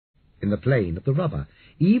in the plane of the rubber,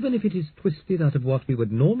 even if it is twisted out of what we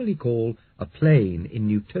would normally call a plane in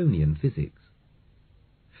Newtonian physics.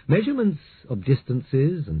 Measurements of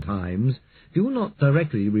distances and times do not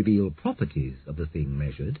directly reveal properties of the thing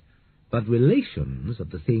measured, but relations of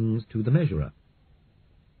the things to the measurer.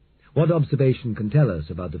 What observation can tell us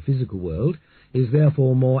about the physical world is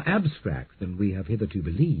therefore more abstract than we have hitherto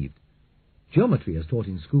believed. Geometry, as taught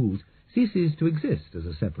in schools, ceases to exist as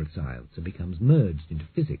a separate science and becomes merged into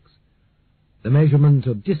physics. The measurement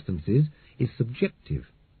of distances is subjective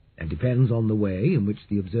and depends on the way in which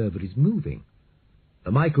the observer is moving.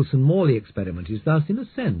 The Michelson-Morley experiment is thus, in a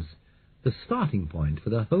sense, the starting point for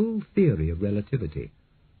the whole theory of relativity.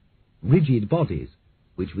 Rigid bodies,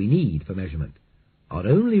 which we need for measurement, are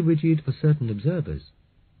only rigid for certain observers.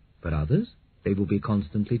 For others, they will be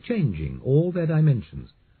constantly changing all their dimensions.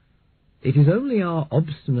 It is only our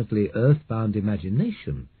obstinately earth-bound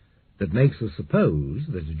imagination that makes us suppose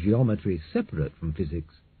that a geometry separate from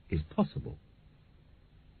physics is possible.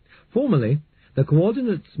 Formerly, the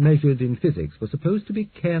coordinates measured in physics were supposed to be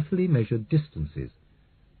carefully measured distances.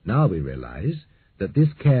 Now we realize that this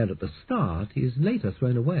care at the start is later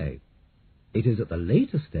thrown away. It is at the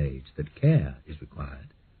later stage that care is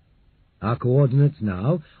required. Our coordinates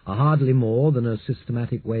now are hardly more than a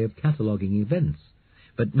systematic way of cataloguing events,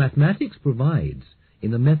 but mathematics provides,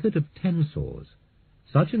 in the method of tensors,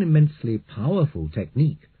 such an immensely powerful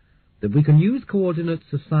technique that we can use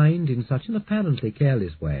coordinates assigned in such an apparently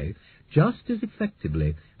careless way just as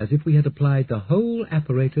effectively as if we had applied the whole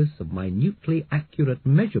apparatus of minutely accurate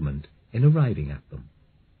measurement in arriving at them.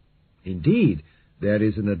 Indeed, there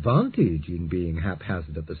is an advantage in being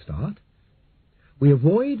haphazard at the start. We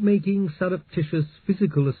avoid making surreptitious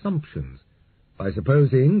physical assumptions by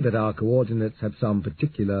supposing that our coordinates have some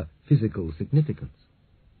particular physical significance.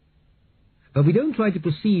 But we don't try to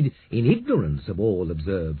proceed in ignorance of all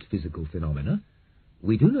observed physical phenomena.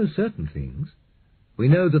 We do know certain things. We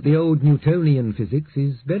know that the old Newtonian physics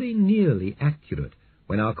is very nearly accurate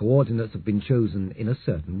when our coordinates have been chosen in a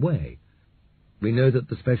certain way. We know that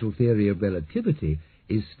the special theory of relativity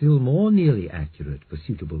is still more nearly accurate for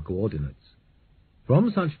suitable coordinates.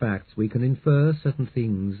 From such facts we can infer certain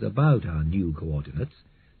things about our new coordinates,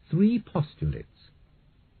 3 postulates.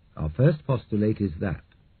 Our first postulate is that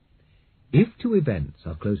if two events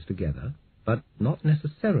are close together, but not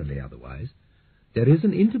necessarily otherwise, there is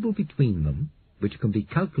an interval between them which can be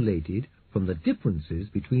calculated from the differences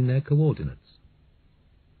between their coordinates.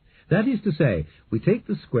 That is to say, we take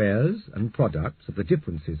the squares and products of the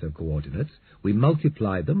differences of coordinates, we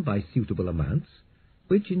multiply them by suitable amounts,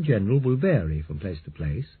 which in general will vary from place to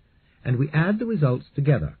place, and we add the results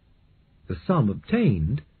together. The sum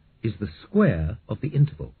obtained is the square of the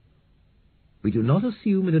interval. We do not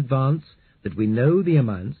assume in advance that we know the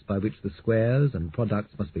amounts by which the squares and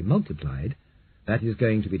products must be multiplied. That is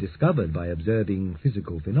going to be discovered by observing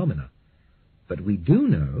physical phenomena. But we do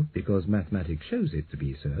know, because mathematics shows it to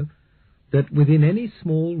be so, that within any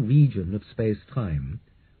small region of space-time,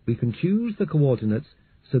 we can choose the coordinates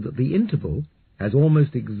so that the interval has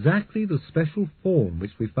almost exactly the special form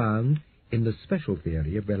which we found in the special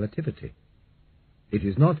theory of relativity. It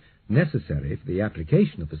is not necessary for the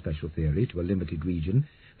application of the special theory to a limited region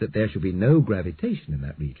that there should be no gravitation in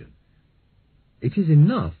that region. It is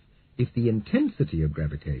enough if the intensity of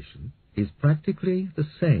gravitation is practically the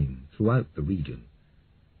same throughout the region.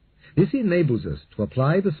 This enables us to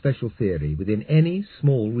apply the special theory within any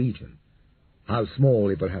small region. How small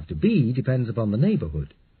it will have to be depends upon the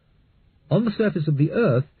neighborhood. On the surface of the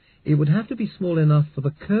Earth, it would have to be small enough for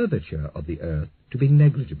the curvature of the Earth to be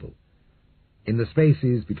negligible. In the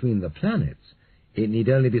spaces between the planets, it need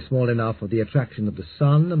only be small enough for the attraction of the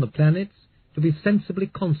Sun and the planets to be sensibly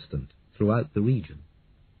constant throughout the region.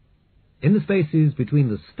 In the spaces between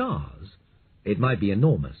the stars, it might be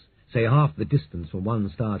enormous, say half the distance from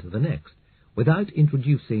one star to the next, without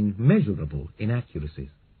introducing measurable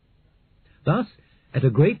inaccuracies. Thus, at a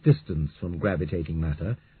great distance from gravitating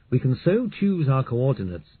matter, we can so choose our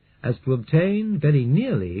coordinates as to obtain very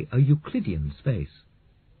nearly a Euclidean space.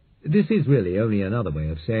 This is really only another way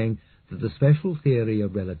of saying that the special theory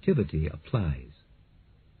of relativity applies.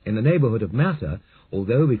 In the neighborhood of matter,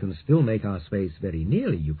 although we can still make our space very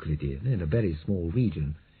nearly Euclidean in a very small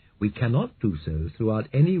region, we cannot do so throughout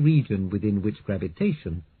any region within which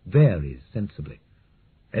gravitation varies sensibly.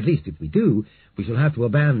 At least if we do, we shall have to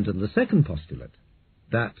abandon the second postulate,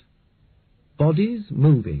 that bodies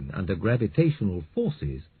moving under gravitational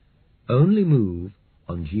forces only move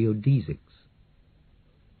on geodesics.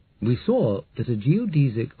 We saw that a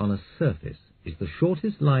geodesic on a surface is the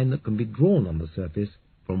shortest line that can be drawn on the surface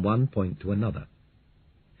from one point to another.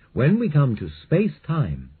 When we come to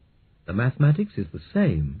space-time, The mathematics is the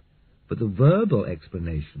same, but the verbal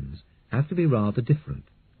explanations have to be rather different.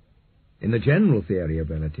 In the general theory of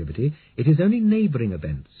relativity, it is only neighbouring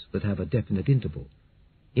events that have a definite interval,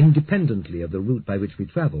 independently of the route by which we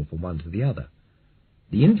travel from one to the other.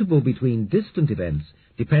 The interval between distant events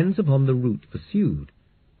depends upon the route pursued,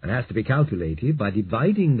 and has to be calculated by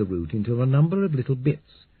dividing the route into a number of little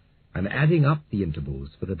bits, and adding up the intervals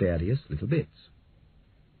for the various little bits.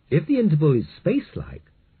 If the interval is space-like,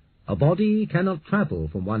 a body cannot travel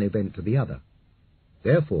from one event to the other.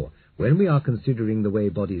 Therefore, when we are considering the way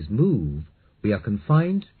bodies move, we are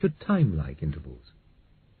confined to time-like intervals.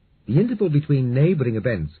 The interval between neighbouring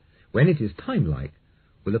events, when it is time-like,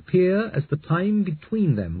 will appear as the time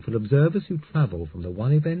between them for observers who travel from the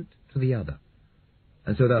one event to the other.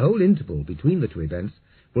 And so the whole interval between the two events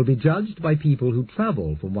will be judged by people who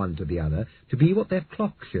travel from one to the other to be what their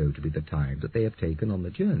clocks show to be the time that they have taken on the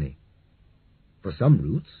journey. For some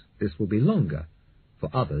routes, this will be longer, for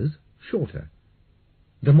others, shorter.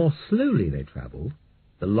 The more slowly they travel,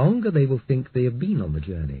 the longer they will think they have been on the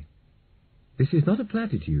journey. This is not a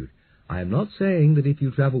platitude. I am not saying that if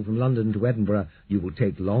you travel from London to Edinburgh, you will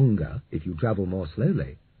take longer if you travel more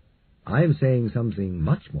slowly. I am saying something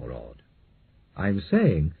much more odd. I am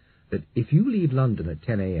saying that if you leave London at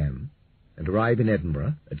 10 a.m. and arrive in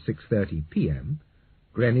Edinburgh at 6:30 p.m.,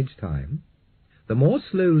 Greenwich time, the more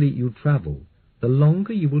slowly you travel, the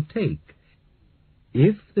longer you will take,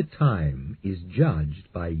 if the time is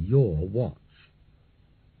judged by your watch.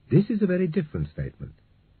 This is a very different statement.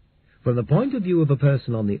 From the point of view of a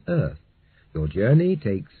person on the earth, your journey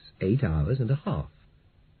takes 8 hours and a half.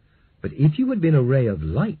 But if you had been a ray of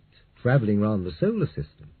light travelling round the solar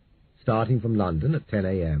system, starting from London at 10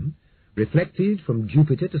 a.m., reflected from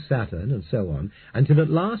Jupiter to Saturn and so on, until at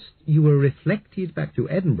last you were reflected back to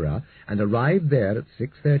Edinburgh and arrived there at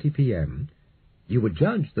 6:30 p.m., you would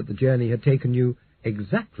judge that the journey had taken you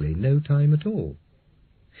exactly no time at all.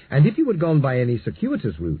 And if you had gone by any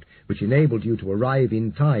circuitous route which enabled you to arrive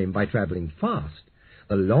in time by travelling fast,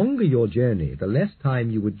 the longer your journey, the less time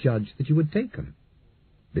you would judge that you had taken.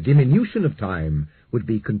 The diminution of time would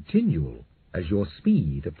be continual as your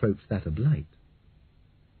speed approached that of light.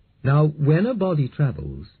 Now, when a body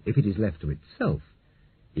travels, if it is left to itself,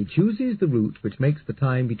 it chooses the route which makes the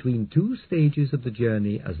time between two stages of the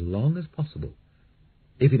journey as long as possible.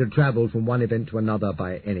 If it had travelled from one event to another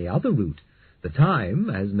by any other route, the time,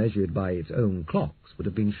 as measured by its own clocks, would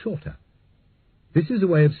have been shorter. This is a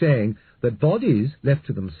way of saying that bodies left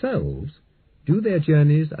to themselves do their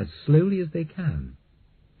journeys as slowly as they can.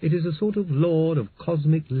 It is a sort of law of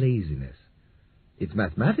cosmic laziness. Its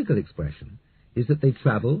mathematical expression is that they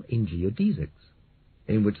travel in geodesics,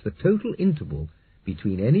 in which the total interval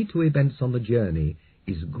between any two events on the journey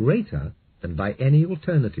is greater than by any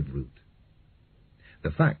alternative route.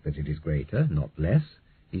 The fact that it is greater, not less,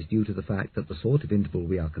 is due to the fact that the sort of interval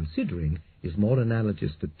we are considering is more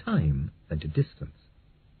analogous to time than to distance.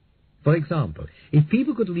 For example, if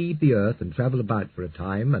people could leave the earth and travel about for a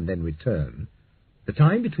time and then return, the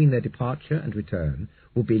time between their departure and return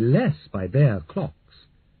would be less by their clocks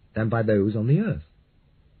than by those on the earth.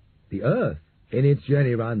 The earth, in its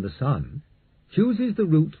journey round the sun, chooses the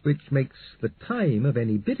route which makes the time of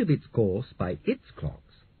any bit of its course by its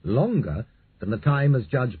clocks longer than the time as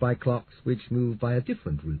judged by clocks which move by a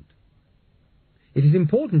different route. It is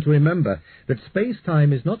important to remember that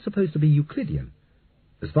space-time is not supposed to be Euclidean.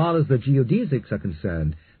 As far as the geodesics are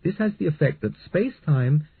concerned, this has the effect that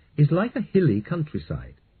space-time is like a hilly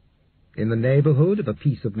countryside. In the neighbourhood of a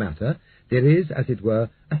piece of matter, there is, as it were,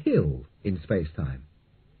 a hill in space-time.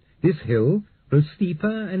 This hill grows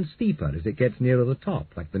steeper and steeper as it gets nearer the top,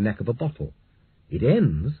 like the neck of a bottle. It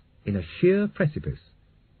ends in a sheer precipice.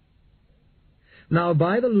 Now,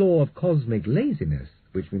 by the law of cosmic laziness,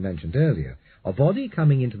 which we mentioned earlier, a body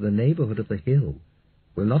coming into the neighbourhood of the hill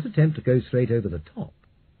will not attempt to go straight over the top,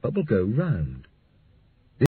 but will go round.